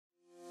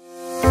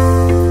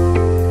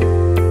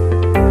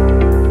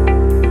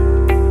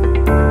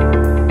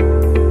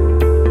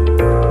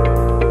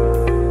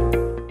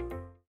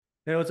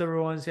what's up,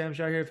 everyone? Sam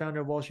Shaw here, founder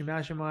of Wall Street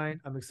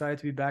Mastermind. I'm excited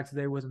to be back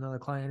today with another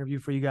client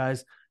interview for you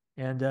guys.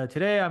 And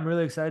today I'm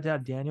really excited to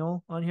have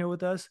Daniel on here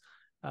with us.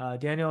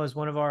 Daniel is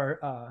one of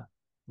our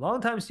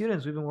longtime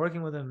students. We've been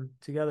working with him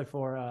together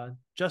for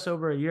just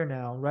over a year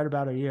now, right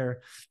about a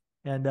year.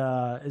 And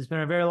it's been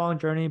a very long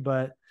journey,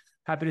 but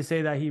happy to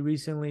say that he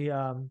recently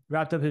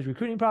wrapped up his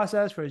recruiting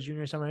process for his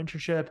junior summer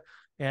internship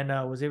and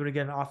was able to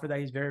get an offer that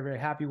he's very, very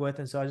happy with.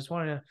 And so I just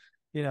wanted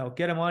to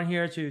get him on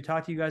here to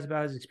talk to you guys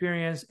about his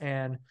experience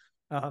and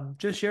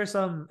just share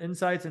some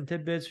insights and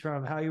tidbits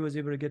from how he was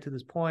able to get to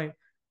this point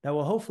that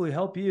will hopefully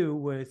help you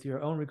with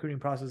your own recruiting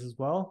process as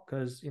well.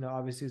 Because,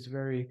 obviously it's a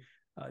very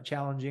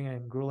challenging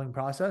and grueling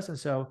process. And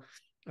so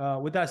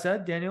with that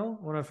said, Daniel,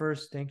 I want to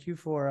first thank you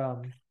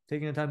for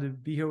taking the time to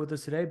be here with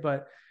us today.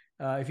 But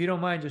if you don't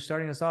mind just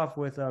starting us off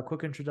with a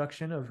quick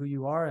introduction of who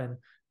you are and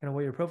kind of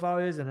what your profile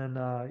is, and then,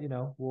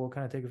 we'll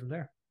kind of take it from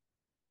there.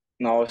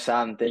 No,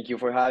 Sam, thank you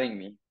for having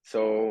me.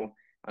 So,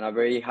 on a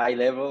very high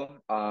level,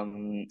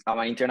 I'm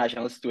an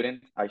international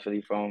student,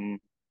 actually from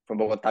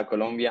Bogota,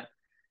 Colombia.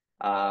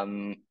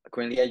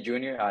 Currently a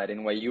junior at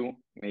NYU,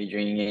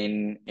 majoring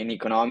in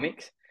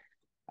economics.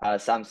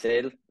 As Sam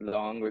said,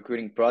 long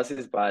recruiting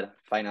process, but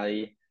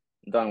finally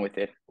done with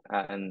it,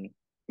 and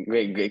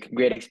great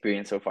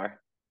experience so far.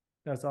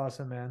 That's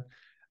awesome, man.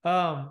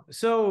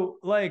 So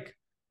like,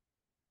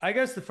 I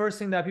guess the first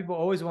thing that people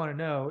always want to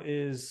know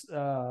is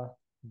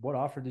what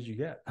offer did you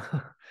get?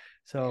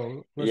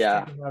 So let's take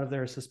Yeah. them out of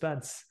their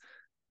suspense.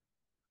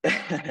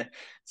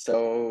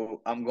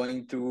 So I'm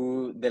going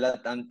to the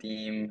Latam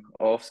team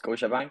of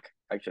Scotiabank.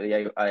 Actually,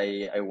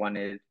 I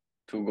wanted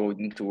to go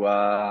into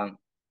a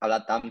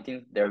Latam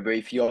team. There are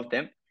very few of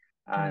them,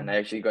 and I Hmm.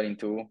 actually got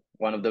into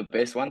one of the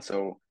best ones.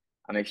 So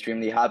I'm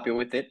extremely happy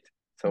with it.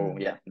 So Hmm.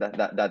 yeah,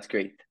 that's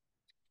great.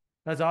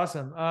 That's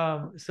awesome.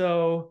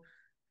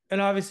 And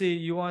obviously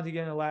you want to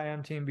get in a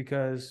LATAM team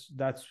because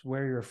that's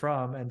where you're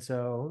from, and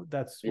so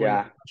that's what you're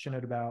Yeah,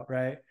 passionate about,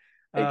 right?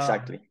 Um,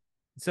 exactly.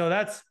 so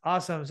that's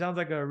awesome. Sounds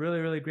like a really,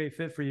 really great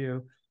fit for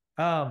you.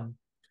 Um,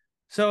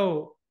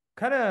 So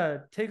kind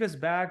of take us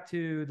back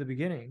to the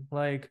beginning.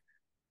 Like,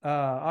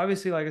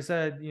 obviously, like I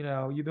said,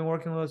 you've been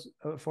working with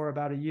us for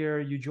about a year.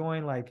 You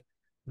joined like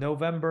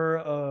November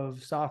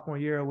of sophomore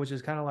year, which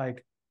is kind of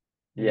like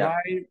Yeah,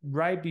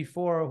 right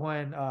before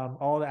when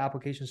all the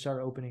applications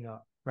started opening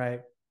up,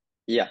 right?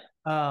 yeah.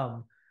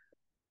 Um,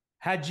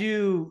 had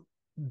you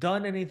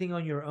done anything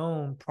on your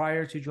own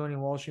prior to joining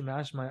Wall Street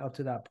Mastermind up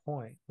to that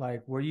point?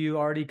 Like, were you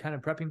already kind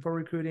of prepping for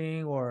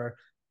recruiting or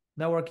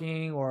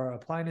networking or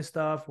applying to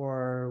stuff,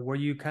 or were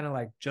you kind of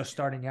like just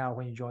starting out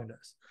when you joined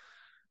us?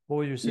 What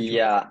was your situation?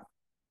 Yeah.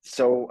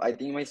 So I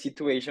think my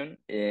situation,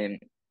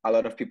 a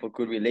lot of people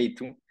could relate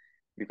to,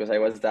 because I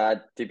was that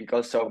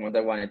typical sophomore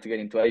that wanted to get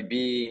into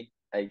IB,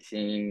 like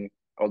seeing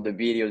all the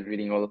videos,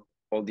 reading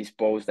all these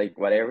posts, like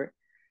whatever.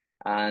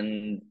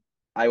 And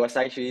I was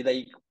actually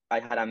like, I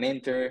had a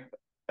mentor,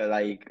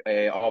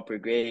 upper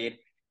grade.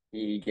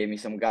 He gave me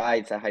some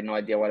guides. I had no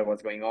idea what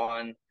was going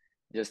on.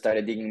 Just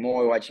started digging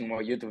more, watching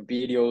more YouTube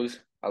videos,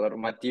 a lot of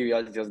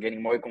materials, just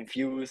getting more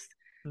confused,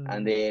 and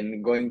Hmm.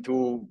 then going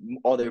to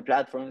other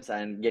platforms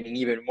and getting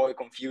even more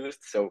confused.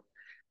 So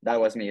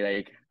that was me.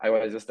 Like I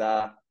was just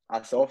a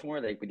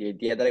sophomore, like with the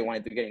idea that I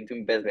wanted to get into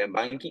investment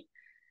banking,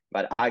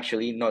 but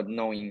actually not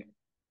knowing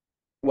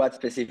what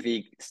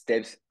specific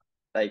steps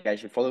like I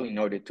should follow in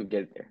order to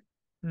get there.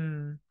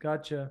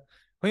 Gotcha.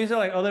 When you say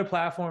like other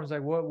platforms,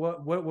 like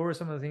what were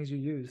some of the things you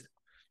used?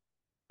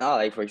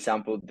 Like for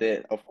example,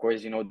 the of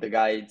course the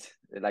guides,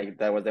 like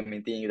that was the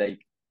main thing. Like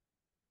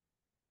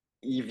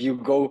if you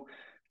go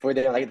for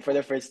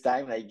the first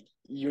time, like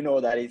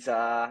that it's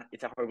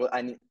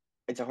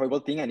a horrible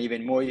thing, and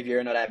even more if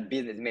you're not a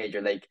business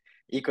major, like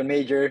econ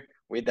major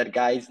with that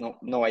guys,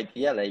 no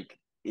idea, like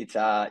it's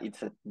a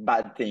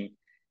bad thing.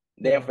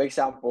 Then Yeah. for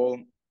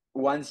example,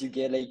 once you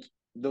get like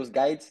those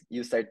guides,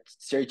 you start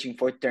searching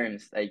for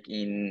terms like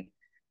in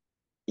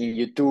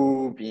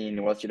YouTube,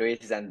 in Wall Street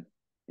Oasis, and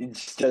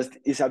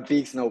it's a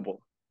big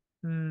snowball.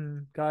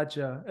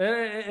 Gotcha.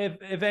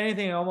 If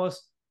anything, it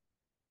almost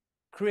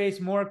creates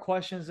more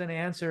questions than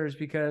answers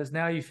because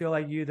now you feel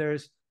like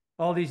there's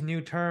all these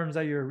new terms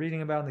that you're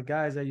reading about in the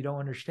guides that you don't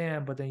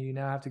understand, but then you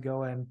now have to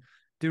go and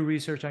do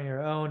research on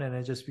your own, and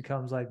it just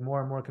becomes like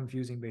more and more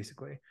confusing,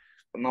 basically.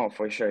 No,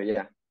 for sure,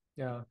 yeah.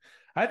 Yeah,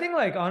 I think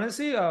like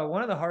honestly,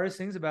 one of the hardest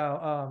things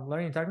about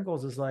learning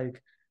technicals is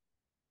like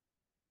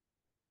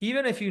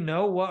even if you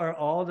know what are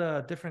all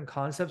the different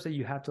concepts that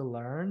you have to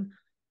learn,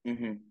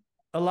 Hmm.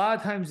 a lot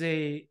of times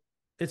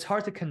it's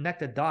hard to connect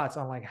the dots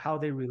on like how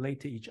they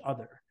relate to each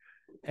other,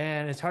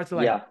 and it's hard to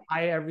like Yeah.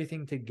 tie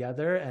everything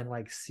together and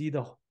like see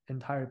the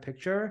entire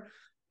picture.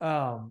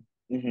 um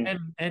Hmm.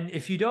 and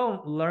if you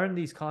don't learn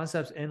these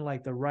concepts in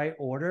like the right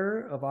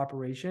order of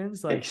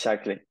operations, like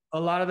Exactly. a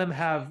lot of them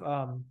have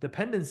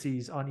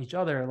dependencies on each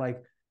other.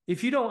 Like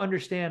if you don't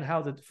understand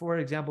how for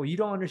example, you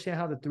don't understand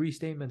how the three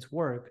statements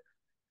work,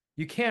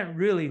 you can't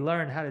really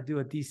learn how to do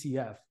a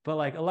DCF. But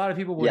like a lot of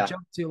people will Yeah.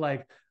 jump to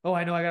like, oh,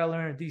 I know I got to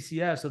learn a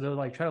DCF. So they'll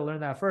like try to learn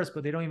that first,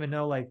 but they don't even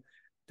know like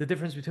the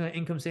difference between an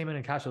income statement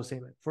and cash flow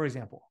statement, for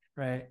example,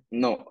 right?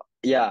 No,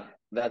 yeah,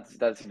 that's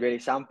a great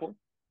example.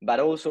 But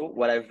also,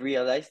 what I've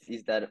realized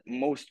is that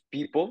most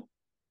people,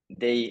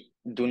 they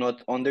do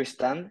not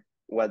understand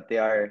what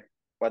they're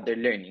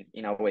learning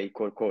in a way,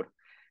 quote quote.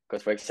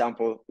 Because for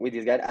example, with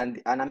this guide,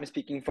 and I'm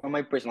speaking from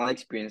my personal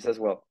experience as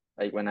well.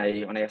 Like when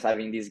I was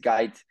having this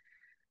guide,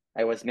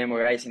 I was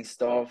memorizing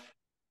stuff.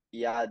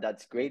 Yeah,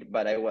 that's great,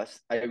 but I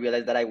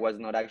realized that I was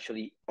not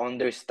actually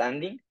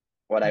understanding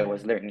what I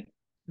was learning.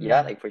 Yeah,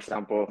 Mm-hmm. like for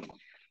example,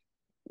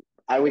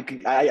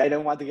 I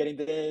don't want to get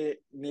into the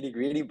nitty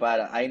gritty,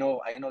 but I know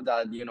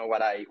that you know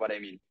what I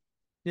mean.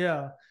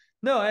 Yeah.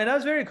 No, and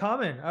that's very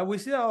common. We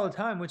see that all the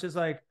time, which is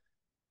like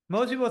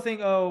most people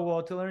think, oh,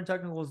 well, to learn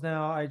technicals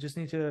now, I just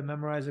need to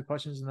memorize the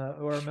questions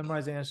or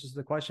memorize the answers to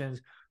the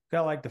questions.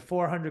 Got like the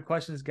 400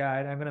 questions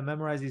guide. I'm going to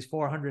memorize these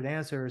 400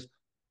 answers.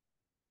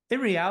 In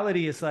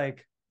reality, it's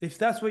like if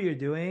that's what you're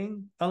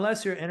doing,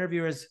 unless your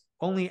interviewers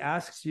only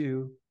asks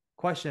you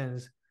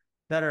questions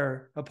that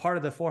are a part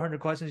of the 400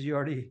 questions you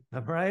already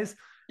memorized,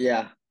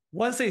 Yeah,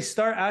 once they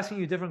start asking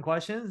you different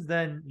questions,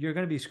 then you're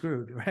going to be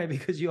screwed, right?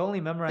 Because you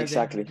only memorize the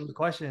answers exactly. to those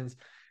questions.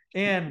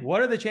 And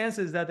what are the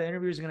chances that the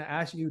interviewer is going to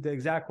ask you the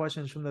exact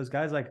questions from those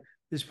guys? Like,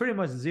 it's pretty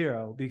much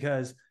zero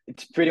because,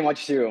 It's pretty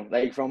much zero.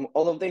 Like from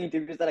all of the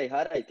interviews that I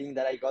had, I think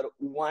that I got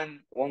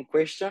one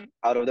question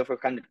out of the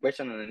 400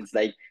 question, and it's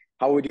like,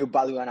 how would you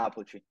value an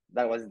apple tree?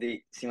 That was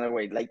the similar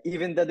way. Like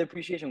even the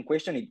depreciation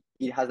question,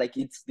 it has like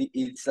it's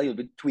a little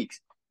bit tweaks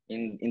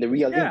in the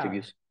real yeah,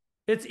 interviews.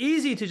 it's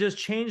easy to just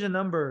change the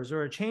numbers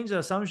or change the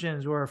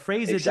assumptions or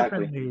phrase it Exactly.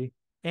 differently.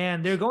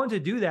 And they're going to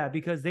do that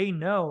because they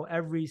know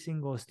every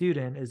single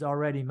student is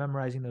already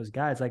memorizing those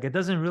guides. Like it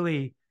doesn't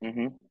really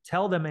Mm-hmm.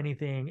 tell them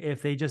anything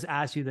if they just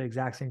ask you the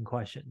exact same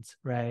questions,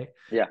 right?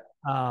 Yeah.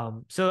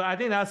 So I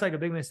think that's like a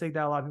big mistake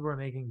that a lot of people are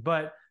making.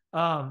 But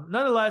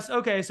nonetheless,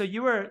 okay, so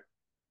you were,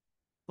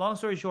 long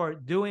story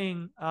short,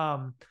 doing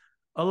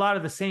a lot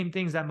of the same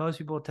things that most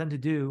people tend to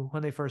do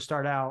when they first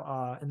start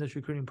out in this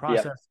recruiting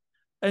Yeah. process.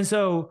 And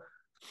so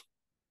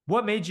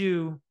what made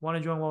you want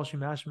to join Wall Street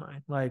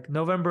Mastermind? Like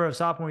November of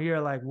sophomore year,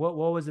 like what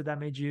was it that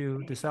made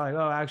you decide,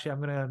 like, oh, actually, I'm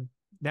gonna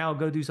now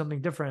go do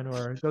something different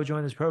or go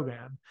join this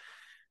program?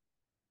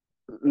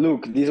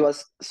 Look, this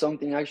was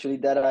something actually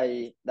that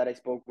I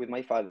spoke with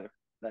my father.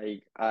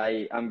 Like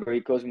I am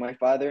very close with my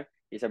father.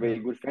 He's a very Mm,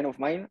 good friend of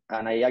mine,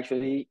 and I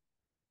actually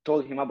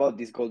told him about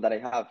this goal that I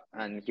have,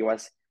 and he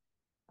was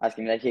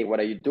asking me like, "Hey, what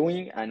are you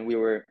doing?" And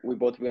we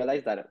both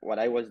realized that what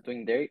I was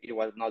doing there, it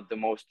was not the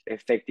most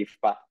effective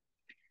path.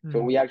 So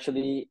mm, we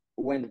actually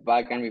went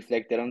back and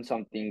reflected on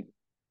something,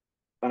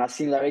 on a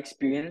similar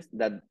experience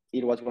that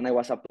it was when I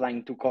was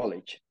applying to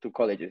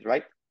colleges,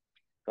 right?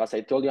 So as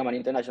I told you, I'm an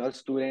international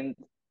student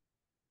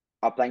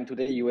applying to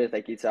the US.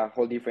 Like it's a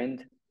whole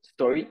different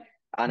story,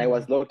 and I mm,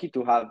 was lucky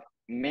to have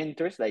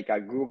mentors, like a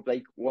group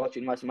like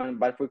Watching Mastermind,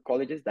 but for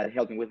colleges that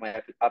helped me with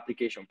my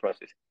application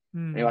process.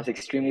 And it mm, was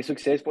extremely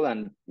successful,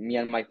 and me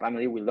and my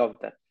family, we loved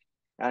that.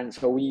 And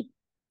so we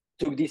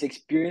took these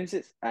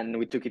experiences and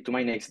we took it to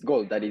my next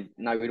goal, that is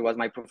now it was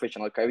my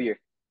professional career.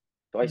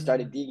 So I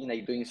started mm, digging,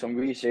 like doing some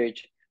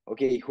research.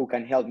 Okay, who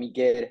can help me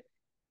get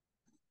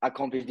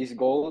accomplish this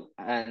goal,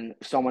 and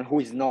someone who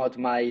is not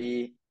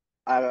my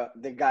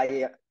the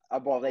guy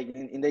above, like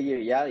in the year,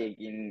 yeah, like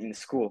in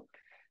school.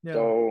 yeah.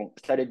 So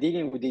started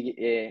digging.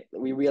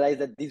 We realized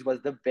that this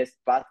was the best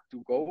path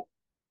to go,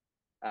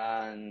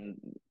 and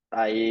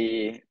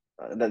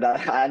and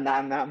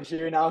I'm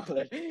here now.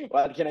 Like,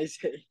 what can I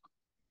say?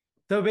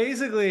 So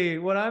basically,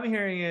 what I'm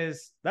hearing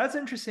is that's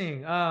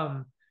interesting.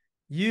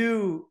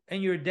 You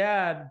and your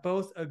dad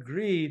both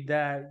agreed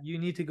that you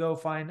need to go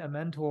find a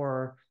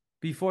mentor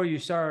before you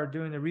start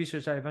doing the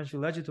research that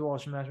eventually led you to Wall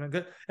Street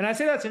Management. And I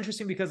say that's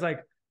interesting because,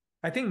 like,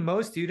 I think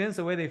most students,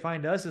 the way they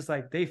find us is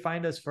like they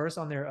find us first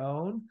on their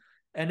own,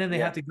 and then they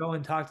have Yeah. to go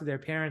and talk to their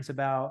parents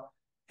about,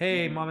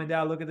 hey, Mm-hmm. mom and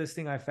dad, look at this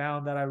thing I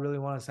found that I really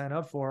want to sign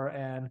up for,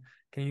 and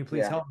can you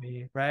please Yeah. help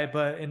me? Right.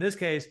 But in this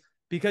case,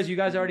 because you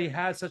guys Mm-hmm. already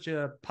had such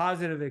a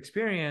positive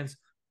experience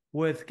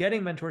with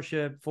getting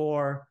mentorship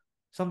for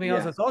something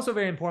else Yeah. that's also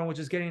very important, which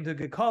is getting into a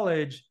good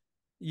college,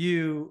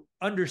 you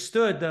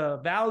understood the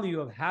value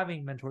of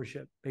having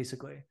mentorship,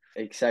 basically,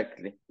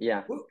 Exactly.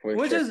 Yeah. For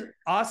which sure. is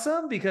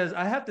awesome because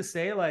I have to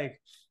say, like,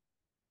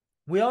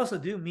 we also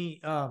do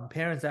meet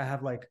parents that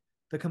have like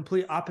the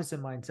complete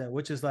opposite mindset,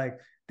 which is like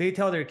they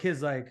tell their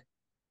kids like,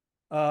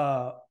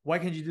 why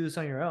can't you do this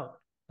on your own?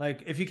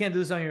 Like if you can't do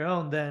this on your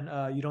own, then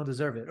you don't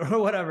deserve it or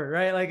whatever,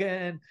 right? Like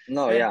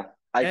No. and Yeah.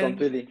 I and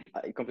completely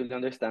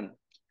understand.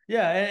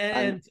 yeah,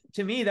 And and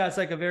to me that's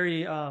like a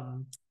very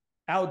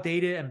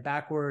outdated and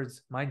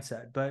backwards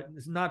mindset. But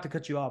it's not to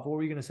cut you off. What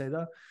were you gonna say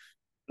though?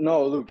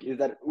 no, look, is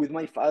that with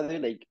my father,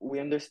 like we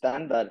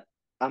understand that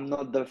I'm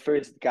not the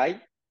first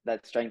guy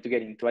that's trying to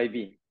get into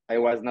IB. I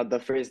was not the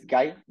first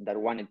guy that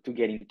wanted to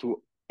get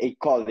into a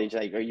college,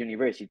 like a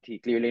university,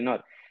 clearly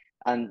not.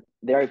 And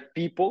there are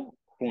people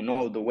who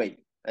know the way,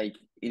 like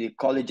in the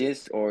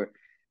colleges or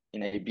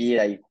in IB,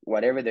 like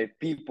whatever. There are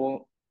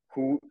people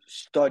who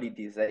study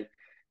this, like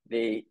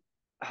they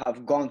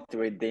have gone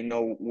through it. They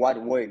know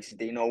what works.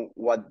 They know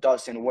what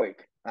doesn't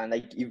work. And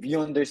like if you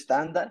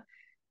understand that,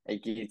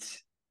 like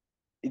it's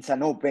a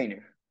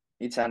no-brainer.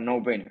 It's a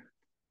no-brainer.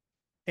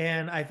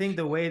 And I think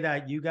the way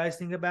that you guys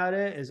think about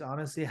it is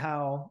honestly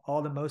how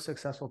all the most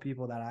successful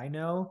people that I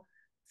know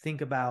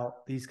think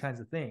about these kinds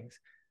of things.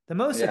 The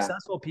most Yeah.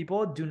 successful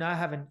people do not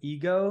have an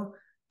ego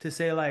to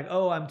say like,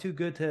 "Oh, I'm too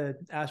good to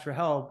ask for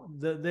help."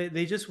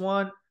 They just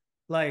want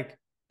like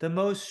the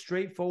most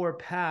straightforward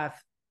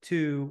path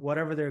to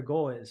whatever their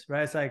goal is,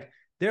 right? It's like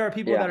there are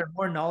people that Yeah. are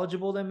more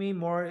knowledgeable than me,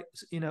 more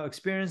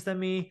experienced than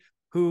me,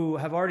 who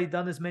have already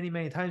done this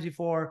many times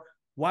before.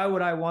 Why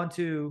would I want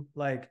to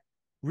like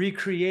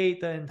recreate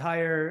the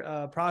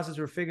entire process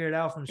or figure it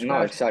out from No, scratch, make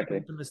a exactly.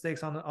 bunch of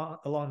mistakes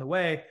along the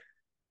way,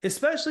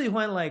 especially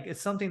when like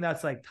it's something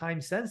that's like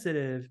time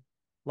sensitive,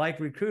 like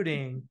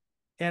recruiting,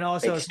 and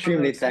also it's one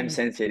of Extremely those time things.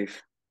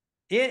 sensitive.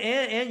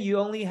 And you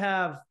only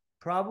have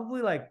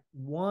probably like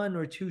one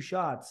or two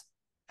shots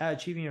at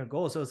achieving your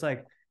goal. So it's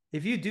like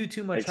if you do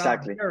too much trial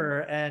and Exactly.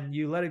 error and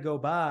you let it go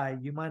by,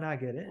 you might not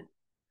get in,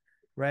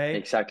 right?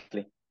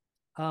 Exactly.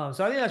 So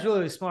I think that's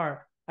really smart.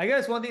 I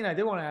guess one thing I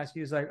did want to ask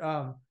you is like,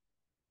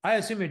 I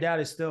assume your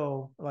dad is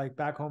still like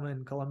back home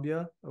in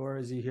Colombia, or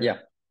is he Yeah.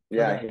 here?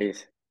 Yeah, Okay. he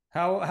is.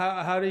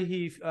 How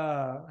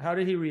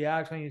did he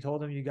react when you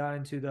told him you got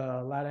into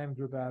the LATAM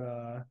group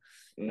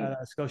Mm.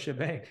 at Scotia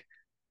Bank?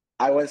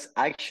 I was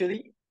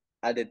actually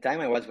at the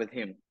time I was with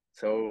him.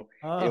 So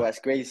it Oh, was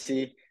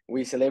crazy.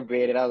 We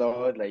celebrated a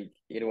lot. Like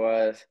it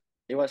was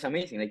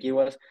amazing. Like it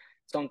was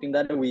something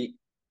that we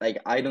like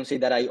I don't say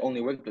that I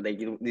only work with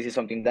this is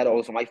something that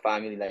also my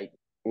family like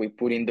we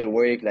put in the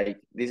work. Like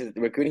this is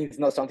recruiting is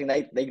not something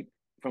like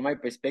from my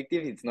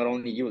perspective, it's not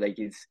only you, like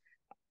it's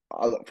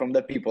all from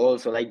the people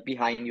also like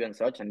behind you and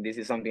such. And this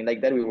is something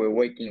like that we were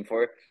working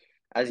for,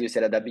 as you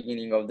said at the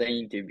beginning of the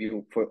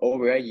interview, for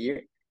over a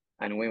year.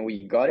 And when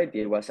we got it,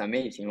 it was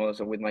amazing.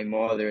 Also with my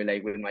mother,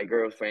 like with my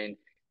girlfriend,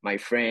 my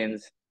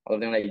friends, all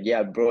of them like,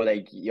 yeah, bro,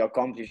 like you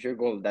accomplished your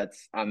goal.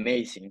 That's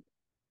amazing.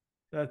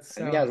 that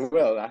And me as sounds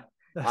well.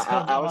 that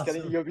sounds I was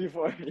telling awesome. you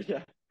before.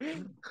 Yeah.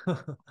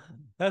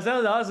 That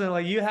sounds awesome.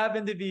 Like you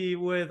happen to be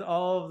with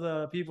all of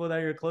the people that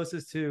you're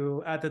closest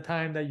to at the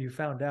time that you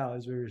found out,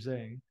 is what you're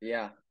saying.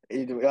 Yeah.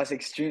 It was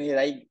extremely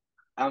like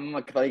I'm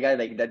a Catholic guy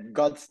like that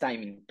God's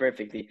timing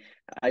perfectly.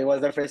 I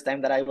was the first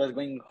time that I was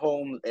going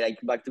home like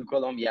back to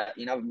Colombia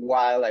in a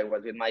while. I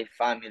was with my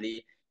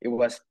family. It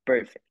was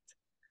perfect.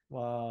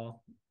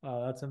 Wow.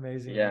 Wow, that's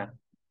amazing, Yeah. man.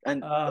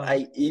 And Um,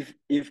 I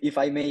if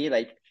I may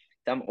like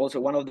I'm also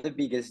one of the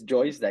biggest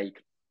joys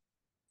like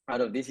out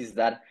of this is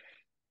that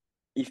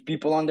if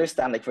people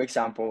understand like for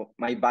example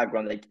my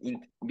background like in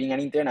being an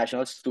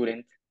international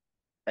student,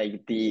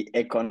 like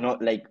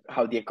like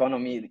how the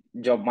economy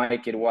job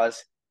market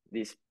was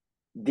this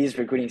this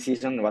recruiting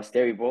season was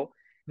terrible.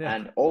 yeah.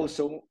 And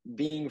also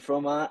being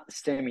from a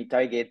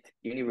semi-target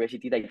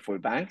university like for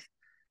banks,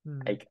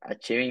 Hmm. like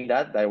achieving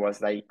that was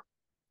like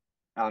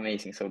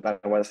amazing. So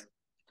that was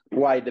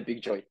why the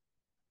big joy.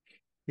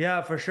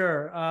 Yeah, for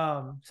sure.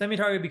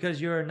 Semi-target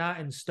because you're not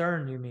in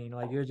Stern, you mean?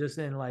 Like you're just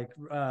in like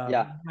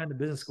Yeah. kind of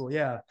business school.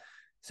 Yeah.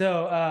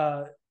 So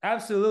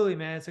absolutely,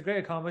 man. It's a great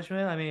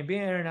accomplishment. I mean,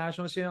 being an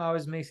international student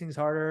always makes things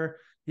harder.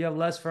 You have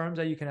less firms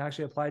that you can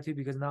actually apply to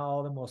because not all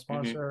of them will Hmm.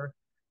 sponsor.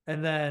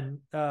 And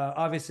then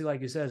obviously, like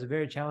you said, it's a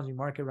very challenging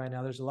market right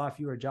now. There's a lot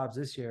fewer jobs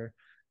this year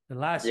than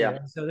last year. Yeah.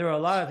 And so there were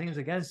a lot of things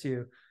against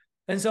you.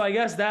 And so I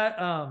guess that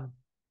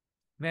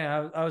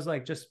man, I was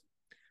like just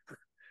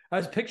I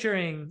was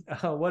picturing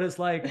what it's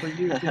like for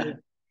you to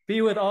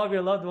be with all of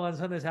your loved ones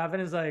when this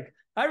happened. It's like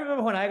I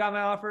remember when I got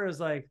my offer, it was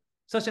like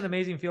such an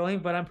amazing feeling,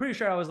 but I'm pretty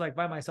sure I was like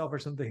by myself or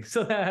something,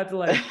 so that I had to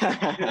like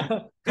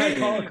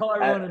kind of call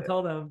everyone and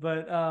tell them.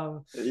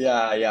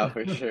 Yeah, yeah,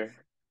 for sure.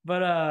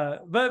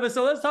 But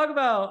so let's talk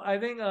about I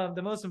think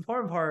the most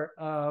important part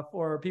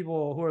for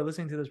people who are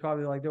listening to this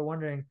probably like they're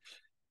wondering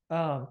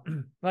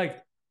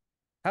like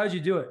how did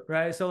you do it,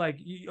 right? So like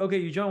okay,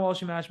 you joined Wall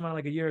Street Mastermind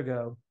like a year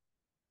ago.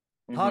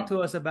 Talk Hmm.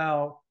 to us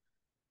about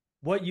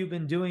what you've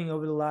been doing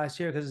over the last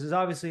year because it's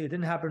obviously it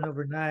didn't happen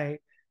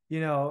overnight. It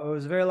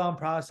was a very long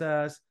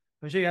process.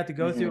 I'm sure you had to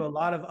go through a Hmm.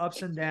 lot of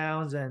ups and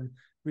downs and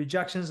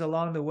rejections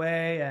along the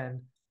way.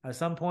 And at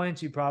some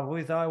points, you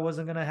probably thought it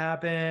wasn't going to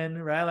happen,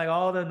 right? Like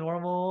all the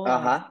normal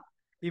Uh-huh.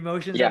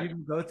 emotions that Yeah.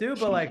 people go through.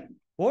 But like,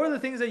 what were the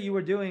things that you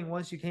were doing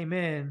once you came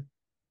in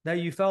that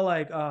you felt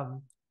like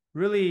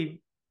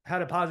really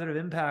had a positive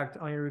impact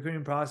on your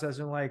recruiting process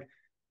and like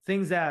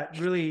things that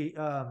really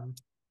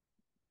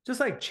just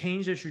like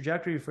change the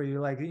trajectory for you?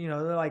 Like,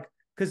 they're like,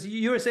 because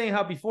you were saying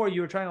how before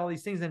you were trying all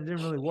these things and it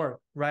didn't really work,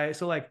 right?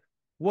 So, like,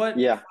 what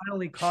Yeah.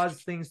 finally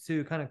caused things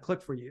to kind of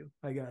click for you,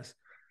 I guess?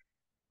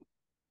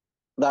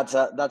 That's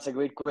a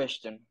great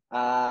question.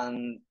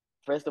 And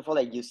first of all,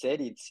 like you said,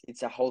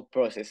 it's a whole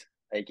process.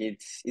 Like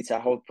it's a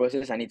whole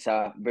process and it's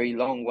a very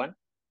long one.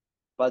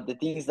 But the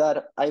things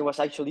that I was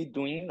actually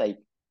doing, like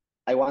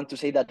I want to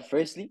say that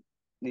firstly,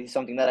 this is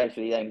something that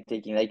actually I'm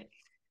taking like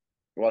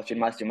Wall Street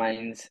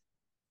Masterminds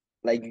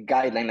like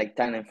guideline, like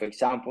timeline, for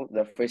example.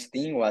 The first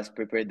thing was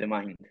prepare the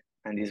mind.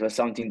 And this was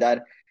something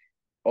that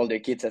all the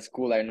kids at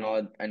school are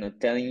not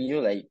telling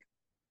you. Like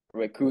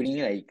recruiting,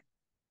 like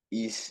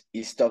is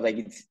tough. Like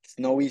it's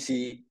no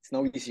easy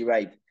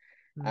ride.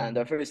 And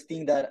the Mm. first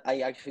thing that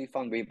I actually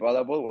found very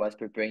valuable was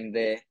preparing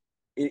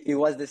it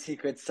was the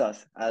secret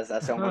sauce, as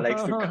someone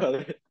likes to call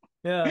it.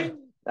 Yeah.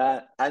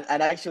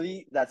 And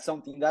actually, that's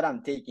something that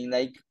I'm taking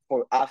like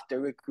for after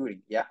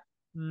recruiting. Yeah,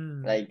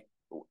 Mm. like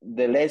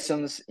the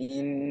lessons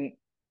in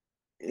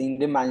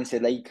the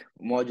mindset like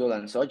module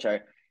and such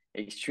are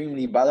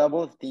extremely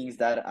valuable things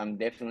that I'm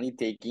definitely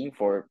taking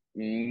for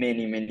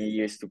many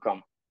years to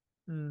come.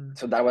 Mm.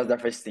 So that was the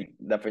first thing.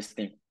 The first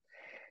thing.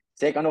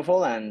 Second of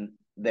all, and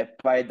the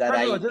part that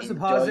First of all, I just to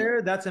pause enjoy.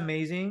 there, that's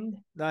amazing.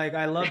 Like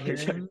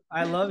Sure.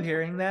 I love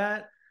hearing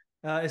that.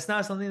 It's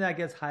not something that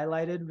gets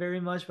highlighted very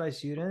much by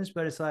students,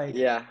 but it's like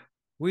Yeah,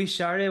 we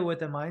started with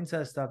the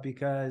mindset stuff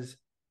because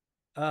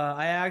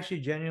I actually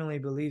genuinely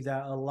believe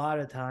that a lot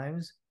of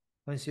times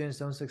when students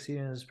don't succeed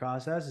in this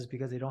process is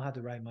because they don't have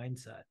the right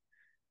mindset.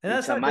 And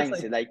it's that's a not just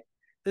like mindset. Like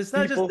it's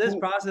not just people this who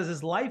process,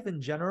 it's life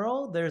in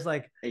general. There's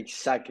like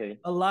exactly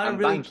a lot of and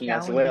really banking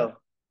as challenging.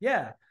 well.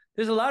 Yeah,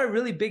 there's a lot of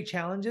really big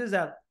challenges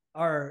that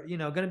are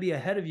going to be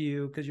ahead of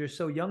you because you're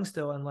so young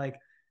still, and like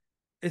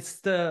it's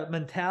the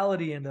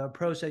mentality and the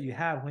approach that you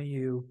have when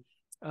you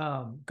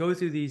go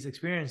through these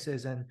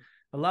experiences, and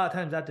a lot of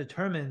times that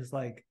determines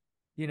like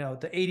the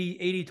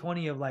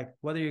 80-20 of like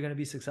whether you're going to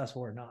be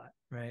successful or not,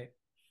 right?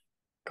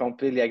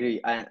 Completely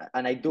agree.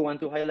 And I do want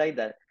to highlight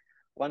that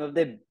one of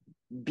the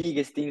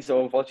biggest things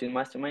of Fortune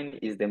Mastermind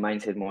is the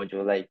mindset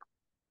module. Like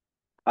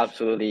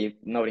absolutely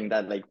noting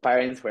that like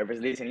parents, whoever's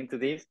listening to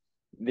this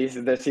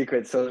is the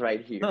secret sauce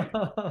right here.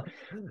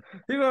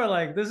 People are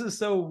like, this is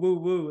so woo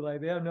woo,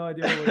 like they have no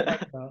idea what we're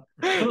talking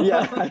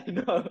Yeah, about. I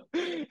know.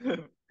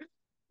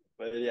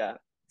 But yeah.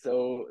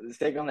 So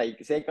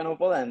second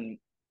of all, and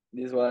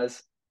this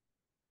was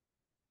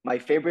my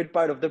favorite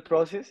part of the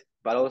process,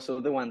 but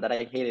also the one that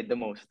I hated the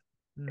most.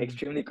 Mm,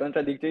 Extremely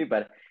contradictory,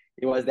 but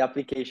it was the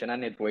application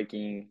and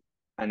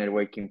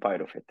networking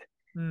part of it.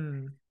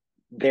 mm,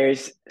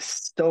 There's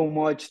so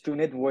much to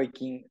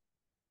networking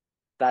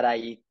that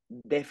I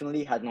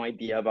definitely had no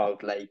idea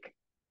about, like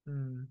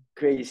mm,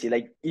 crazy,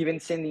 like even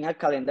sending a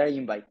calendar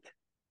invite,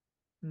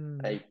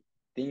 mm, like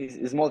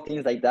things, small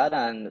things like that.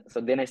 And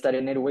so then I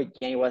started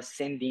networking. I was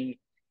sending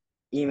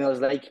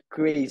emails like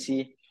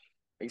crazy.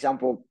 For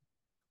example,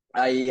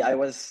 I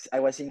was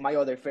seeing my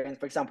other friends,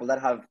 for example,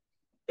 that have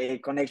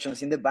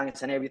connections in the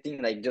banks and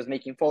everything, like just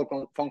making phone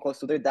calls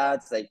to their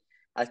dads, like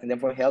asking them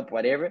for help,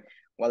 whatever.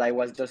 While I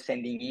was just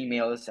sending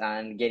emails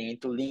and getting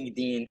into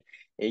LinkedIn,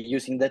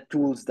 using the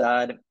tools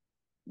that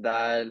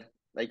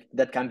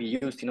that can be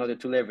used in order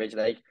to leverage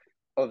like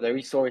all the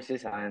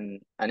resources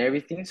and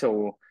everything.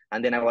 So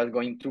and then I was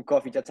going to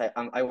coffee chats.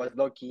 I was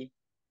lucky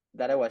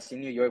that I was in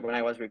New York when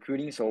I was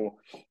recruiting, so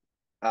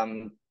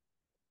um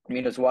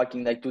just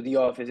walking like to the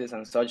offices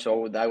and such.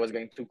 So I was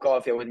going to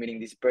coffee. I was meeting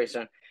this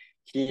person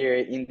here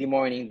in the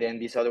morning, then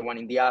this other one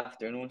in the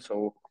afternoon.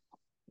 So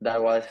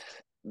that was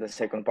the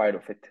second part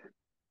of it.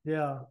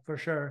 yeah, for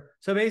sure.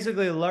 So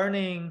basically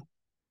learning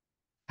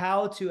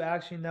how to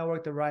actually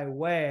network the right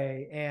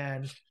way,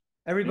 and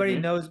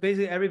Mm-hmm.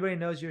 everybody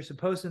knows you're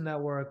supposed to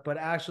network, but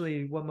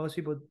actually what most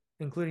people,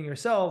 including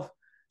yourself,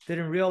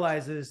 didn't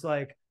realize is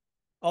like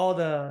all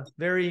the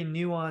very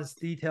nuanced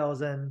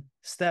details and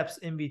steps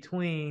in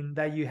between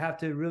that you have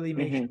to really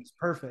make sure Mm-hmm. it's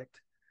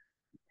perfect.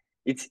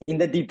 It's in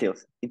the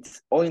details.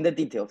 It's all in the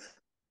details,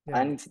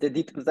 Yeah. and it's the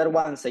details that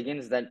once again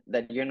is that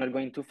you're not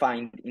going to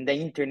find in the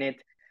internet.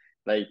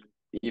 Like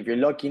if you're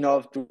lucky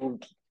enough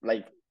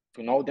like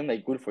to know them,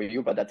 like good for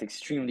you, but that's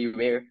extremely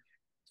rare.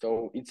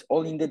 So it's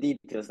all in the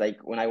details. Like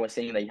when I was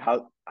saying like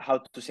how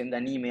to send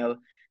an email,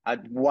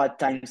 at what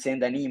time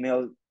send an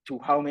email, to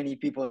how many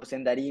people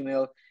send that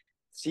email,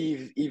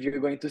 see if you're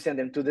going to send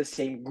them to the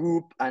same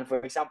group. And for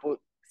example,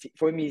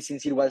 for me,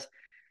 since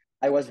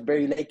I was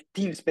very like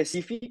team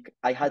specific,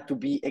 I had to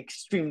be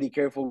extremely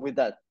careful with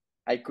that.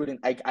 I couldn't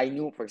I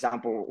knew, for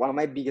example, one of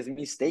my biggest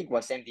mistake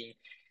was sending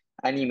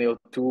an email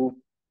to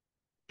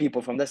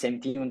people from the same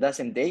team on the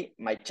same day.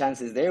 My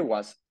chances there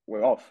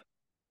were off.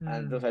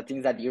 And those Mm, are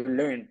things that you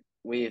learn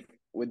with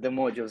the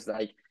modules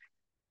like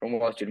from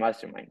Wall Street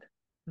Mastermind.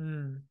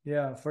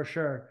 yeah, for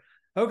sure.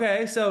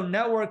 Okay, so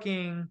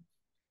networking.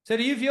 So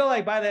do you feel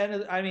like by the end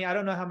of, I mean, I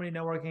don't know how many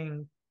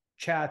networking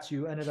chats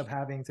you ended up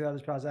having throughout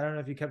this process. I don't know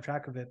if you kept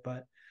track of it,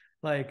 but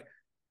like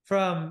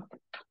from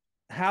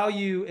how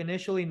you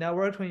initially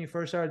networked when you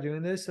first started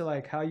doing this to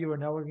like how you were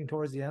networking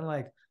towards the end,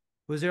 like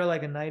was there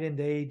like a night and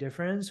day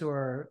difference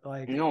or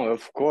like No,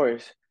 of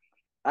course.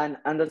 And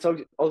that's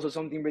also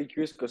something very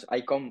curious because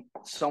I come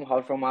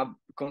somehow from a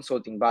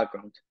consulting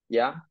background.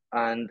 Yeah.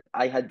 And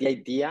I had the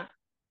idea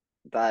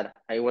that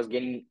I was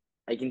getting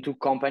like into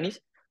companies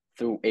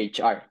through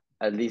HR.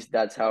 At least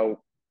that's how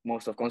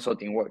most of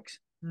consulting works.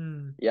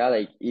 hmm, Yeah,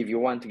 like if you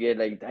want to get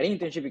like that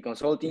internship in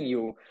consulting,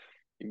 you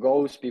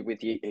go speak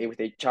with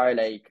HR,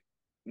 like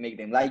make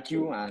them like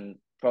you, and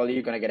probably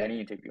you're gonna get an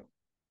interview.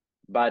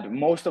 But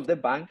most of the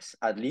banks,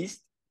 at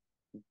least,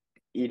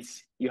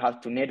 it's you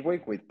have to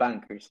network with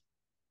bankers,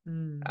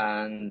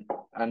 Mm,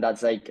 and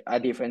that's like a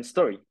different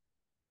story.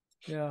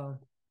 yeah.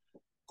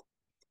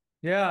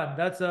 Yeah,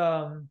 that's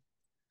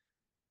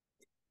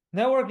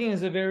networking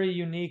is a very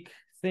unique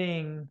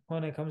thing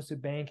when it comes to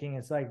banking.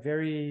 It's like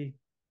very,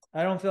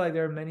 I don't feel like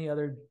there are many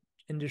other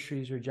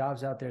industries or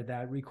jobs out there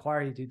that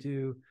require you to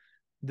do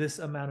this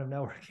amount of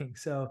networking.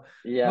 So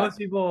Yeah, most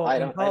people in I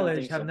don't college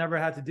think have so. never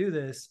had to do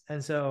this.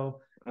 And so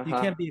you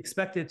Uh-huh. can't be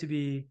expected to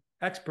be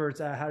experts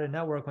at how to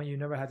network when you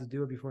never had to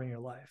do it before in your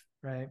life,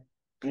 right?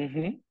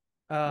 Mm-hmm.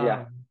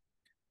 Yeah. Um,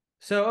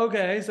 so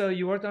okay, so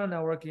you worked on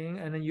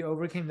networking and then you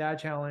overcame that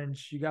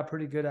challenge. You got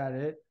pretty good at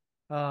it.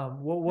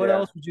 What Yeah.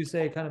 else would you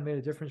say kind of made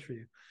a difference for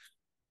you?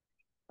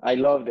 I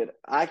loved it.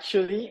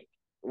 Actually,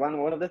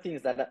 one of the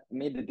things that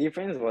made the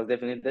difference was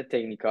definitely the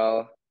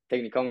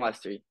technical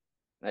mastery.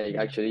 Like Mm,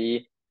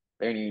 actually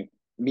learning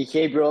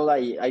behavioral,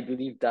 I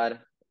believe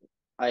that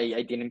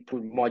I didn't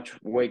put much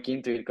work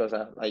into it because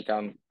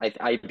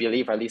I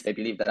believe, at least I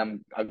believe that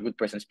I'm a good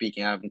person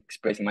speaking, I'm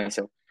expressing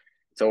myself.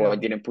 So I yeah.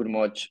 didn't put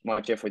much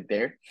effort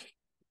there.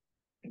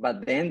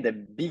 But then the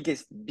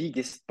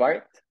biggest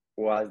part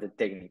was the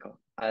technical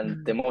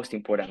and the Mm, most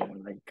important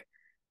one. Like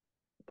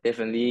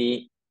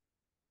definitely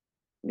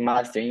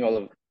mastering all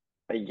of,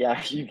 like,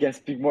 yeah, you can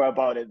speak more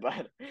about it,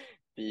 but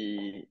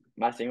the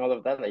mastering all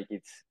of that, like,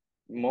 it's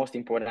most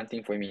important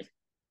thing for me.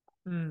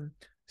 mm.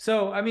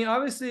 So, I mean,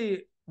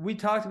 obviously, we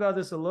talked about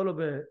this a little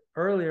bit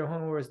earlier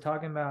when we were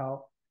talking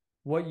about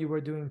what you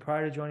were doing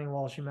prior to joining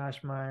Wall Street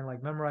Mastermind,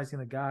 like memorizing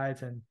the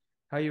guides and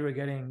how you were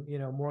getting,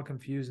 more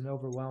confused and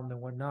overwhelmed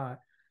and whatnot.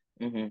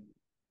 Hmm.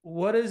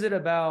 What is it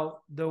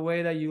about the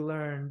way that you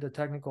learn the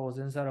technicals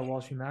inside of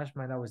Wall Street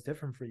Mastermind that was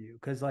different for you?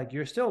 Because like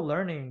you're still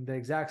learning the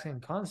exact same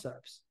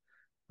concepts,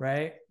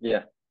 right?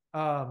 Yeah.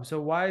 So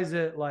why is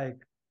it like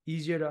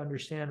easier to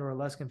understand or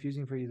less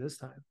confusing for you this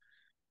time?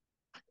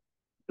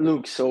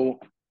 Look, so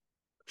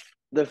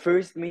the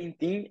first main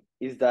thing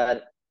is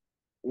that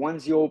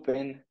once you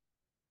open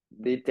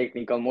the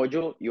technical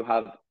module, you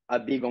have a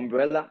big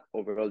umbrella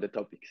over all the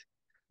topics.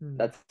 Hmm.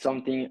 That's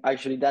something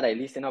actually that I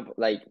listen up.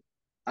 Like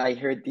I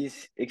heard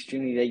this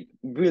extremely like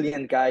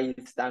brilliant guy,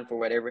 Stanford,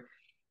 whatever,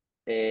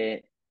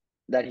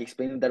 that he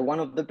explained that one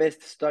of the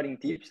best studying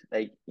tips,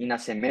 like in a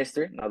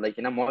semester, not like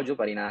in a module,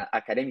 but in an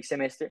academic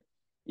semester,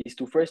 is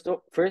to first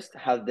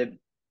have the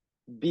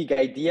big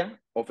idea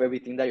of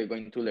everything that you're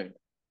going to learn.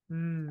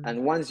 Hmm.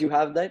 And once you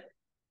have that,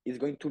 it's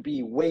going to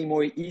be way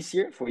more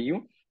easier for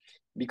you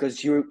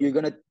because you're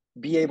gonna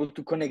be able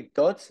to connect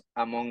dots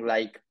among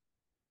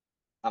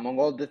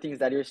all the things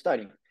that you're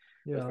studying.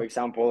 Because Yeah. for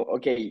example,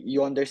 okay,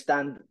 you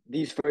understand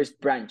this first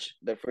branch,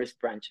 the first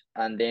branch,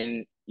 and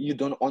then you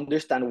don't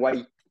understand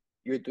why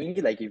you're doing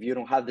it, like if you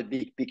don't have the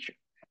big picture.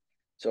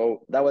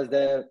 So that was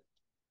the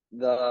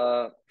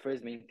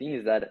first main thing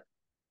is that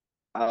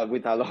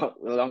with a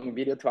long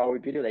video, 2 hour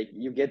video, like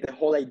you get the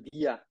whole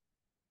idea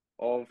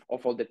of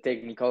all the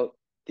technical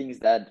things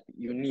that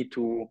you need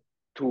to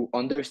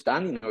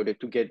understand in order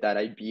to get that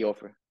IB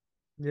offer.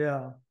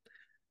 Yeah.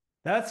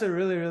 That's a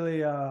really,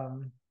 really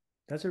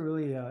that's a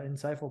really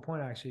insightful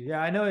point actually.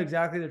 Yeah, I know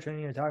exactly the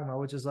training you're talking about,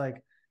 which is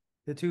like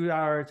the 2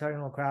 hour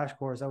technical crash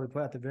course that we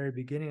put at the very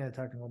beginning of the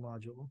technical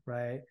module,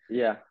 right?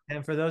 Yeah.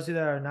 And for those of you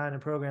that are not in the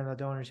program that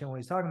don't understand what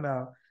he's talking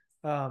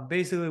about,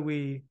 basically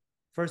we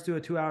first do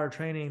a 2 hour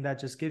training that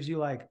just gives you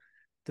like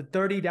the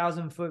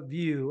 30,000 foot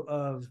view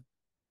of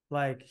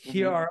like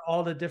here Mm-hmm. are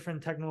all the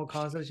different technical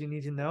concepts you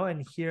need to know,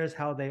 and here's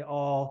how they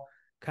all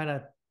kind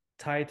of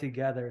tie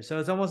together. So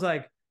it's almost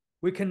like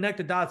we connect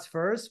the dots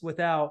first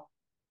without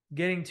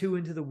getting too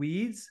into the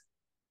weeds,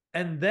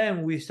 and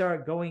then we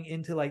start going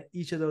into like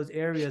each of those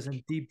areas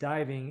and deep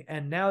diving.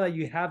 And now that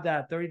you have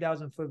that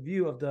 30,000 foot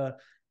view of the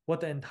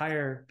what the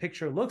entire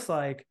picture looks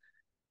like,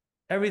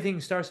 everything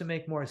starts to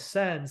make more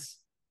sense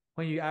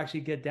when you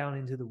actually get down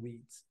into the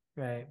weeds,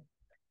 right?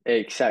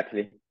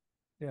 Exactly.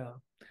 Yeah.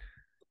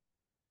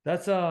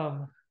 That's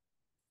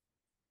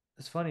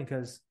it's funny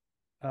because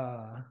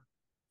uh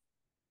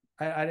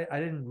I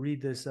didn't read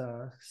this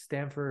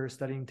Stanford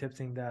studying tips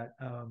thing that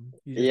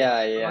you just talked Yeah,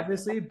 about, yeah.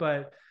 obviously,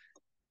 but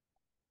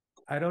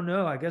I don't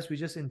know. I guess we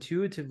just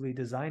intuitively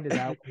designed it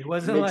that way. It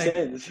wasn't Makes like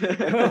sense.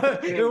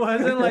 it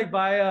wasn't like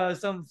by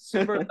some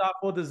super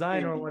thoughtful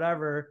design or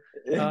whatever.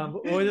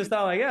 We just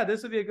thought like, yeah,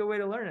 this would be a good way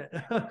to learn it.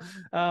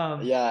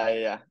 Yeah,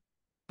 yeah.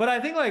 But I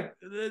think like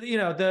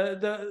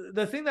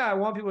the thing that I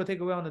want people to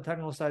take away on the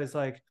technical side is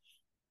like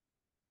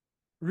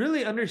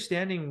really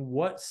understanding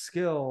what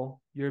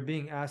skill you're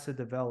being asked to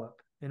develop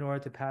in order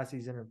to pass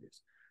these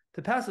interviews.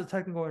 To pass the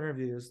technical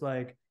interviews,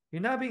 like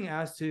you're not being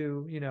asked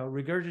to,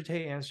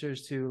 regurgitate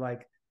answers to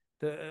like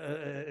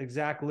the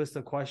exact list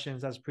of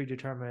questions that's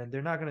predetermined.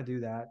 They're not going to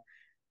do that.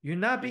 You're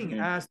not being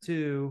Hmm. asked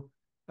to,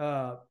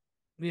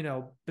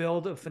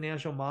 build a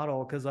financial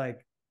model because,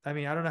 like, I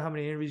mean, I don't know how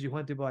many interviews you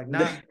went through, but like,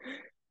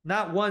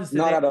 not once did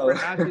Not they at all.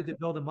 ever ask you to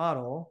build a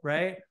model,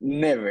 right?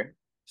 Never.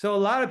 So a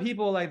lot of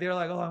people like they're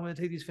like, oh, I'm going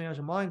to take these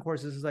financial modeling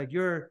courses. It's like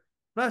I'm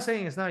not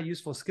saying it's not a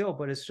useful skill,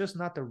 but it's just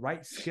not the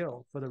right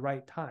skill for the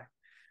right time,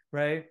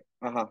 right?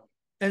 Uh-huh.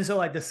 And so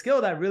like the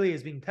skill that really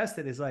is being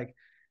tested is like,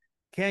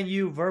 can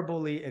you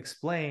verbally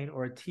explain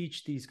or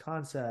teach these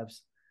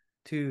concepts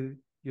to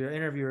your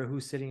interviewer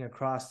who's sitting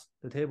across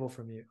the table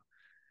from you?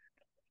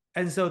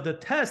 And so the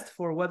test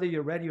for whether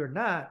you're ready or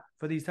not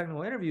for these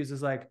technical interviews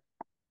is like,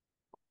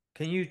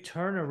 can you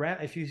turn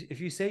around if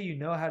you say you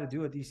know how to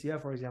do a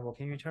DCF, for example,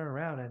 can you turn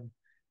around and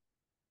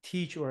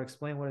teach or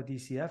explain what a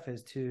DCF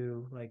is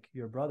to like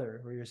your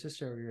brother or your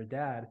sister or your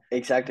dad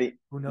Exactly.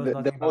 who knows The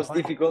nothing about most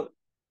finance? difficult,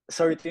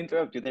 sorry to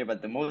interrupt you there,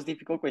 but the most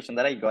difficult question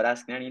that I got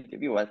asked in an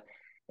interview was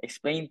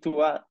explain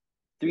to a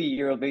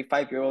 3-year-old baby,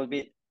 5-year-old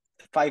baby,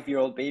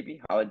 5-year-old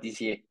baby how a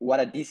DCF, what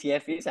a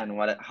DCF is and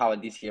how a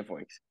DCF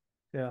works.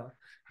 Yeah.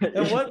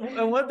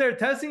 And what they're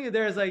testing you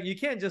there is like you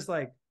can't just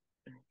like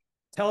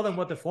tell them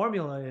what the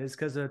formula is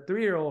because a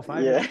 3-year-old,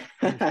 5-year-old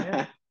Yeah.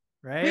 understand,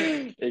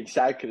 right?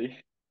 Exactly.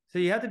 So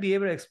you have to be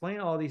able to explain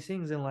all these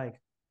things in like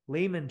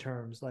layman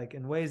terms, like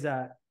in ways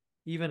that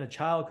even a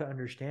child could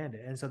understand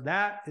it. And so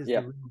that is the Yeah.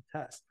 real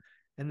test.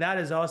 And that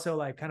is also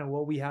like kind of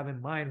what we have in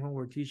mind when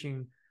we're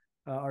teaching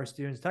our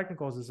students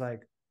technicals is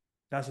like,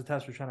 that's the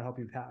test we're trying to help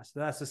you pass.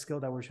 So that's the skill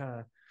that we're trying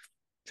to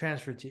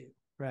transfer to you.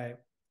 Right.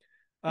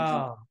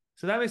 Mhm.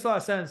 So that makes a lot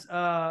of sense.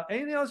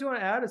 Anything else you want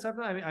to add? Aside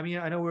from that? I mean,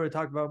 I know we were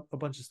talking about a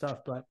bunch of stuff,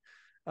 but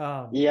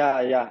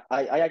Yeah.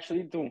 I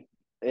actually do.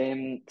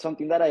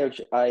 Something that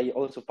I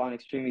also found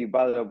extremely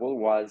valuable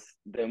was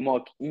the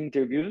mock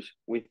interviews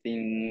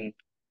within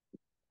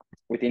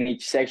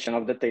each section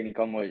of the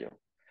technical module.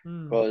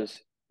 hmm,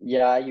 Because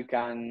yeah, you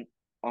can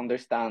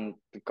understand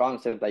the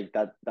concept like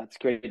that. That's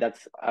great.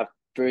 That's a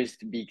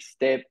first big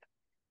step,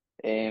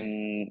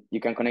 and you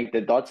can connect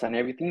the dots and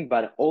everything.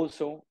 But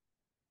also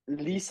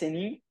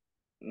listening,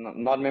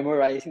 not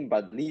memorizing,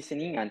 but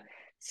listening and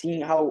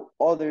seeing how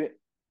other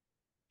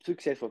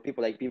successful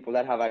people, like people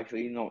that have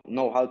actually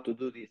know how to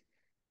do this,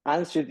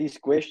 answer these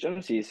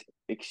questions is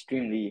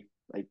extremely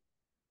like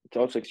it's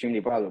also extremely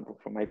valuable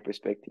from my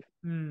perspective.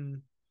 hmm.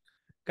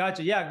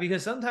 Gotcha. Yeah,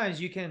 because sometimes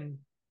you can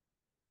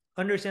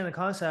understand the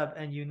concept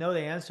and you know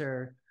the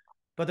answer,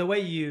 but the way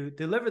you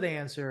deliver the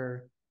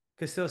answer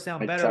could still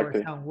sound better or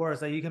Exactly. sound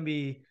worse. Like you can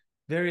be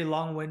very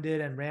long-winded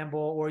and ramble,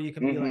 or you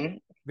can be like Mm-hmm.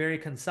 very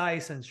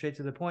concise and straight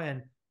to the point.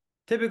 And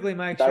typically,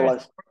 my That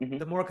experience, was. Mhm.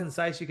 the more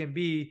concise you can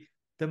be,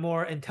 the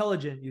more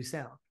intelligent you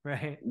sound,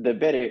 right? The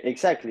better.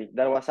 Exactly.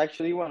 That was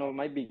actually one of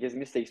my biggest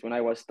mistakes when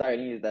I was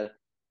starting is that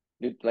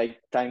due to like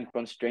time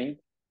constraint,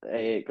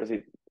 because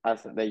it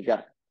as they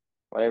got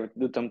whatever to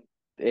do some,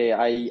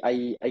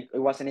 I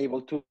wasn't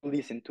able to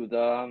listen to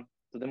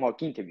the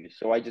mock interviews.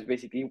 So I just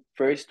basically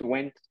first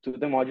went to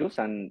the modules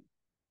and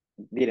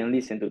didn't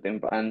listen to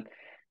them. And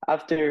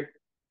after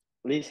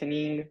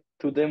listening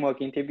to the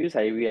mock interviews,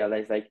 I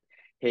realized like,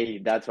 hey,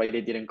 that's why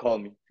they didn't call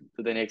me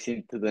to the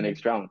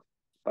next round.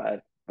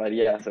 But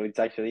yeah, so it's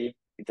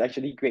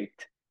actually great.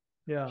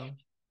 Yeah,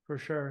 for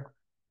sure.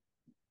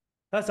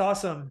 That's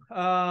awesome.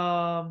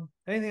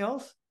 Anything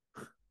else?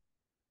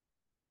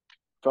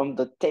 From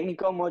the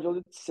technical module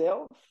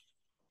itself,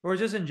 Or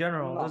just in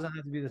general? It no. doesn't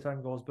have to be the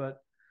time goals,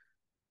 but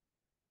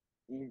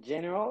In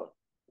general,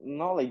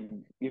 no. Like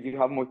if you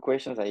have more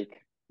questions, like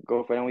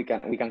go for it and we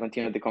can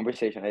continue the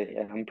conversation.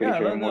 I'm pretty yeah,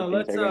 sure more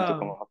no, things are going to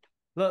come up.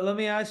 let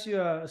me ask you.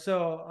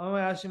 So I'm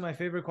gonna ask you my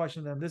favorite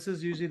question. Then this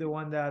is usually the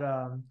one that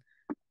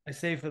I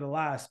save for the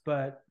last.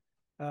 But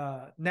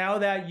now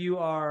that you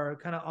are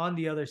kind of on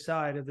the other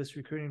side of this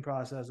recruiting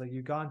process, like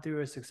you've gone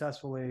through it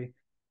successfully,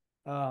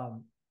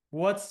 um,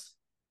 what's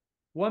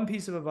one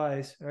piece of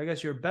advice, or I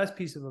guess your best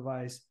piece of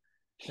advice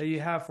that you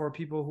have for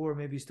people who are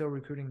maybe still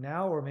recruiting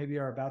now, or maybe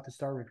are about to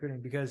start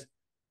recruiting? Because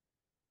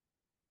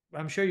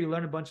I'm sure you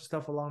learned a bunch of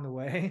stuff along the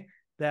way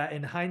that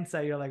in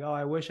hindsight you're like, oh,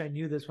 I wish I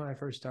knew this when I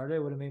first started.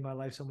 It would have made my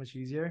life so much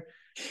easier.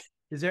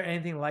 Is there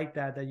anything like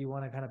that that you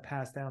want to kind of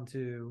pass down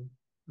to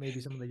maybe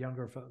some of the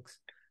younger folks?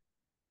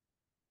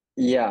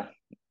 Yeah,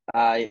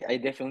 I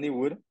definitely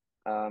would.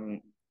 Um,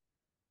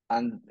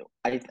 and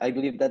I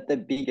believe that the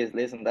biggest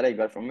lesson that I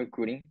got from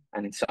recruiting,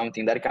 and it's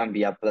something that can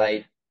be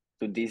applied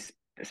to this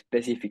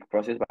specific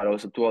process, but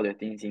also to other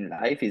things in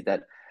life, is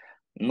that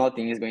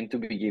nothing is going to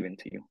be given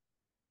to you.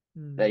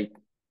 Mm, Like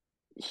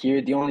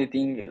here, the only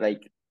thing,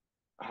 like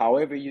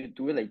however you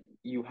do it, like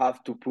you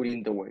have to put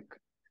in the work.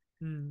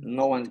 mm,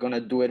 No one's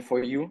gonna do it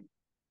for you.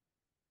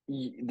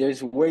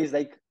 There's ways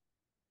like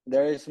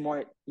there is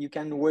more. You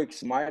can work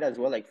smart as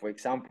well. Like for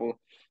example,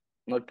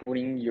 not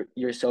putting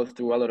yourself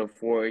through a lot of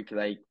work.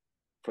 Like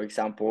for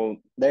example,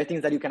 there are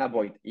things that you can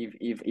avoid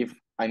if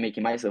I'm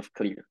making myself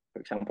clear.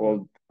 For yeah,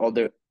 example, all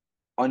the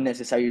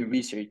unnecessary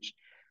research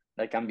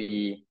that can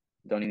be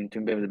done into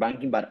investment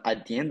banking. But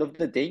at the end of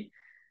the day,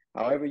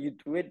 however you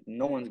do it,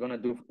 no one's gonna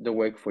do the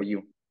work for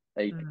you.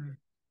 Like mm,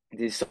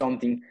 this is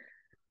something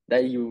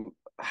that you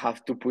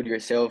have to put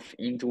yourself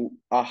into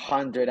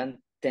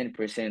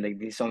 110%. Like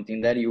this is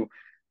something that you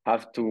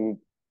have to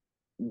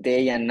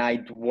day and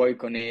night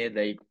work on it.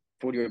 Like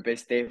put your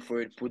best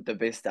effort, put the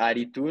best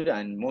attitude,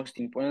 and most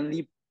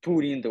importantly,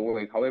 put in the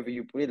work. However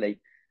you put it, like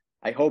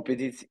I hope it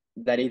is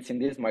that it's in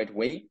this smart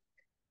way,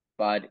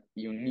 but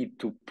you need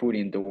to put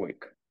in the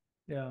work.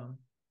 yeah.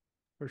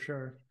 for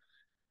sure.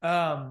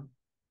 Um,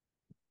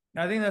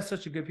 I think that's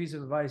such a good piece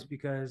of advice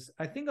because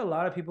I think a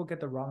lot of people get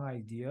the wrong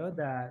idea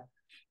that,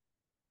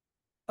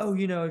 oh,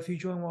 if you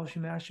join Wall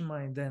Street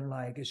Mastermind, then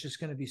like it's just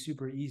gonna be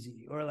super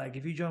easy, or like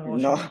if you join Wall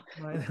Street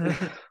No.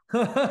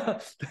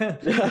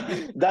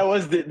 Mastermind, That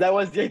was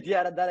the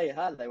idea that I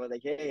had. I was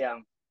like, hey,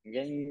 I'm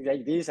getting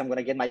like this. I'm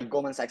gonna get my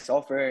Goldman Sachs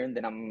offer, and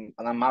then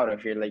I'm out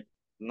of here. Like,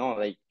 no,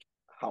 like,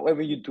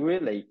 however you do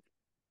it, like,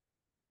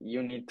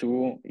 you need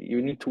to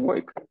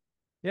work.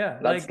 yeah,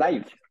 That's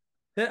life.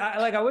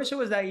 I wish it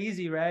was that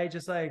easy, right?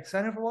 Just like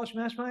sign up for Wall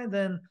Street Mastermind,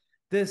 then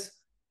this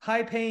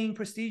high-paying,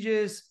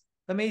 prestigious,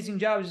 amazing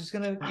job is just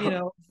gonna,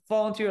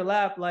 fall into your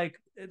lap. Like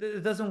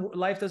it doesn't,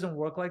 life doesn't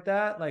work like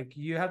that. Like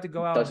you have to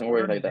go out and Doesn't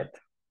work earn like it.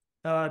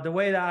 that. The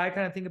way that I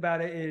kind of think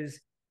about it is,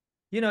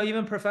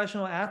 even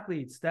professional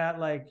athletes that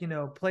like,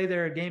 play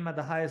their game at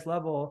the highest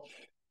level,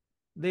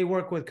 they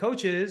work with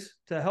coaches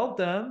to help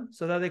them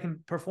so that they can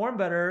perform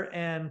better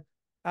and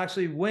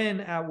actually win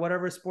at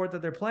whatever sport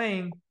that they're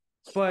playing.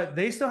 But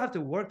they still have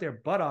to work their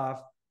butt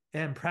off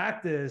and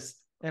practice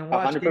and A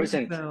watch hundred game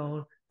percent.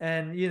 film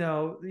and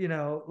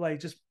like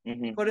just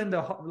Mm-hmm. put in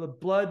the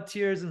blood,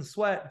 tears, and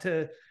sweat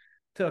to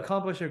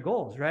accomplish your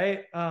goals,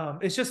 right?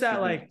 It's just that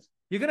Mm-hmm. like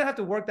you're gonna have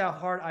to work that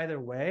hard either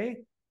way,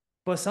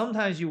 but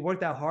sometimes you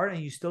work that hard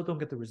and you still don't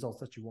get the results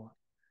that you want.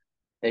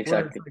 Where it's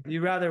Exactly. like you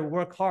rather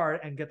work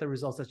hard and get the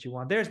results that you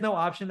want. There's no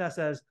option that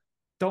says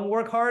don't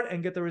work hard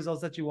and get the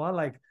results that you want.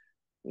 Like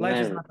life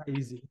is Never. not that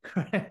easy.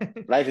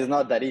 Right? Life is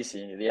not that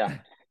easy. Yeah,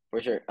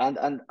 for sure.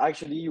 And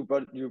actually, you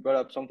brought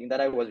up something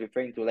that I was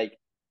referring to. Like,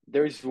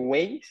 there's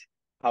ways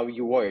how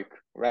you work,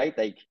 right?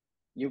 Like,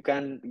 you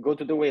can go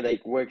to the way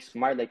like work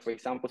smart. Like, for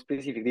example,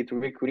 specifically to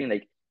recruiting,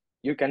 like,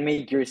 you can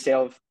make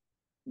yourself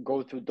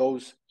go through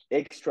those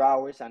extra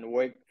hours and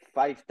work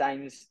 5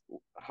 times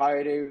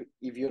harder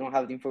if you don't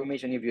have the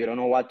information, if you don't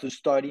know what to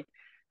study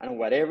and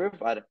whatever.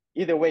 But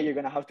either way, you're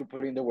gonna have to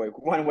put in the work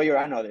one way or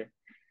another.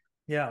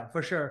 Yeah,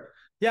 for sure.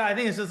 Yeah, I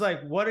think it's just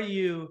like what is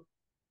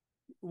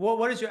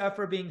your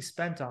effort being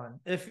spent on?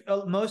 If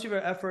most of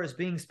your effort is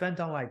being spent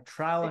on like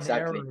trial and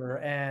Exactly. error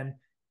and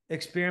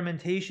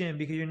experimentation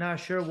because you're not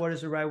sure what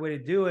is the right way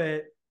to do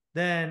it,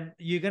 then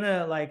you're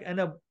gonna like end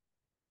up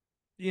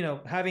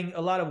having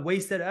a lot of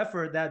wasted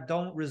effort that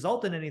don't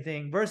result in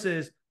anything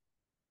versus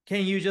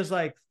can you just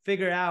like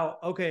figure out,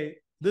 okay,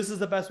 this is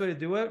the best way to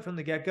do it from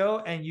the get-go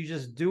and you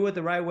just do it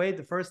the right way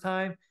the first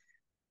time,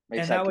 and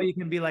that way Exactly. you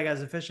can be like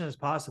as efficient as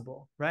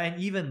possible, right?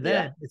 And even Yeah.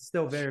 then it's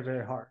still very,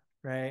 very hard,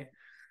 right?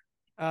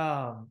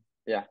 um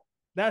Yeah.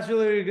 that's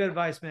really, really good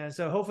advice, man.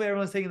 So hopefully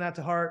everyone's taking that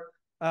to heart.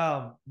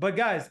 But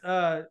guys,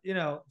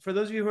 for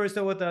those of you who are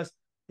still with us,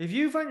 if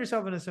you find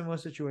yourself in a similar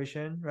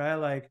situation, right?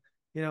 Like,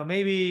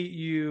 maybe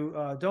you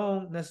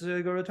don't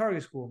necessarily go to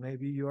target school.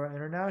 Maybe you're an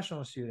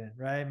international student,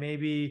 right?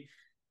 Maybe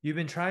you've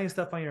been trying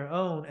stuff on your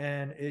own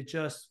and it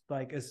just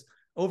like is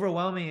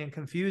overwhelming and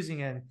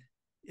confusing. And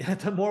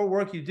the more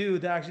work you do,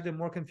 the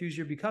more confused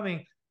you're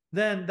becoming.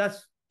 Then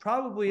that's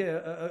probably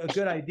a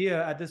good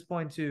idea at this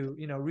point to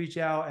reach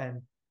out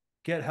and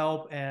get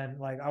help. And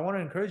like I want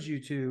to encourage you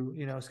to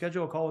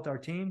schedule a call with our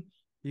team.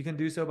 You can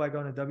do so by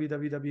going to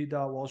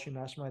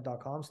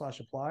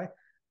www.wallstreetmastermind.com/apply.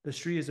 The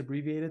street is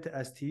abbreviated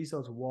to ST, so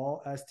it's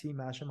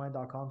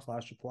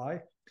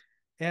wallstmastermind.com/apply.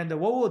 And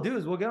what we'll do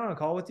is we'll get on a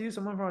call with you.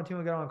 Someone from our team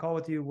will get on a call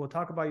with you. We'll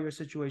talk about your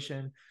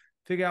situation,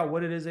 figure out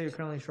what it is that you're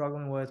currently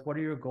struggling with. What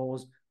are your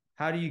goals?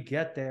 How do you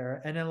get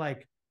there? And then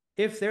like,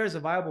 if there's a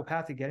viable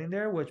path to getting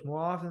there, which more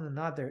often than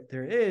not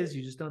there is,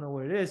 you just don't know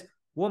what it is,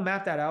 we'll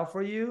map that out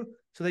for you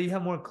so that you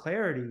have more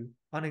clarity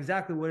on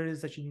exactly what it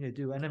is that you need to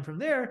do. And then from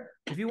there,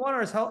 if you want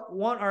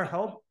our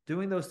help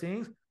doing those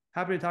things,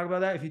 happy to talk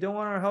about that. If you don't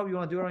want our help, you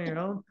want to do it on your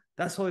own,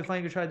 that's totally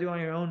fine. You can try to do it on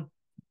your own.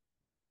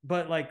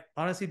 But like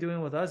honestly, doing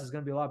it with us is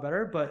going to be a lot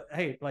better. But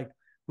hey, like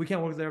we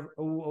can't work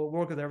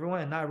with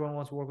everyone, and not everyone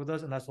wants to work with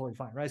us, and that's totally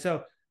fine, right?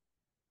 So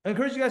I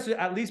encourage you guys to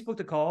at least book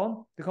the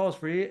call. The call is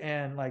free,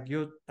 and like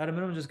you'll at a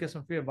minimum just get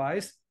some free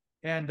advice.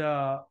 And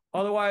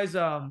otherwise,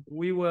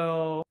 we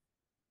will.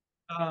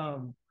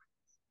 Um,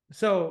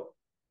 so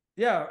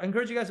yeah, I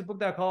encourage you guys to book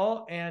that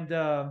call, and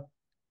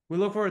we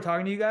look forward to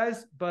talking to you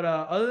guys. But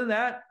other than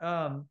that,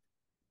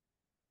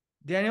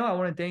 Daniel, I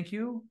want to thank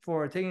you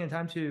for taking the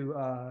time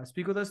to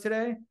speak with us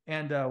today.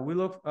 And I'm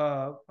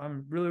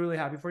really, really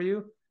happy for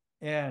you.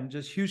 And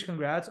just huge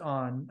congrats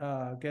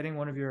on getting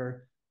one of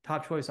your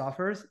top choice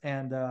offers.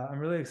 And I'm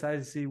really excited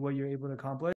to see what you're able to accomplish.